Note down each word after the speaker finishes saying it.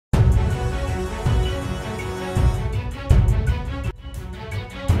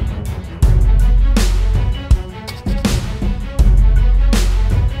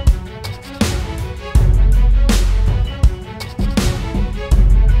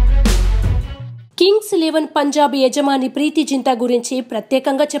Kings XI Punjab యజమాని ప్రీతి జింతా గురించి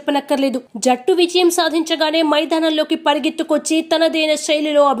ప్రత్యేకంగా చెప్పనక్కర్లేదు. జట్టు విజయం సాధించగానే మైదానంలోకి పరిగెత్తుకొచ్చి తనదైన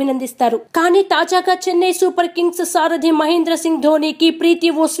శైలిలో అభినందిస్తారు. కానీ తాజాగా చెన్నై సూపర్ కింగ్స్ సారథి మహేంద్ర సింగ్ ధోనీకి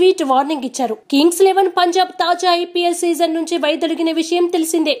ప్రీతి ఓ స్వీట్ వార్నింగ్ ఇచ్చారు. కింగ్స్ XI పంజాబ్ తాజా IPL సీజన్ నుంచి వైదొలిగిన విషయం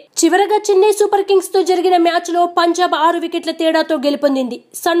తెలిసిందే. చివరగా చెన్నై సూపర్ కింగ్స్ తో జరిగిన మ్యాచ్ లో పంజాబ్ 6 వికెట్ల తేడాతో గెలుపొందింది.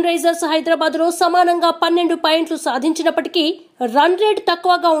 సన్ రైజర్స్ హైదరాబాద్ లో సమానంగా 12 పాయింట్లు సాధించినప్పటికీ రన్ రేట్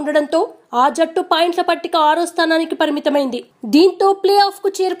తక్కువగా ఉండడంతో ఆ జట్టు పాయింట్ల పట్టిక 6వ స్థానానికి పరిమితమైంది. దీంతో ప్లే ఆఫ్ కు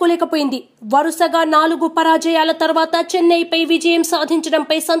చేరుకోలేకపోయింది. వరుసగా 4 పరాజయాల తర్వాత చెన్నైపై విజయం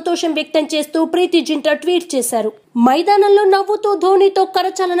సాధించడంపై సంతోషం వ్యక్తం చేస్తూ ప్రీతి జింటా ట్వీట్ చేశారు. మైదానంలో నవ్వుతూ ధోనీతో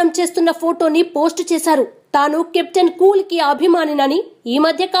కరచాలనం చేస్తున్న ఫోటోని పోస్ట్ చేశారు. తాను కెప్టెన్ కూల్ కి అభిమానినని, ఈ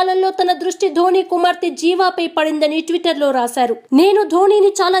మధ్య కాలంలో తన దృష్టి ధోని కుమార్తె జీవాపై పడిందని ట్విట్టర్ లో రాశారు. నేను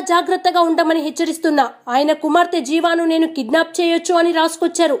ధోనీని చాలా జాగ్రత్తగా ఉండమని హెచ్చరిస్తున్నా. ఆయన కుమార్తె జీవాను నేను కిడ్నాప్ చేయొచ్చు అని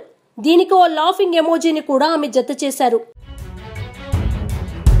రాసుకొచ్చారు. దీనికి ఓ లాఫింగ్ ఎమోజీని కూడా ఆమె జత చేశారు.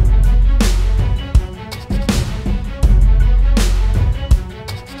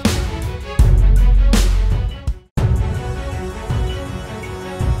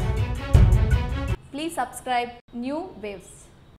 Please subscribe New Waves.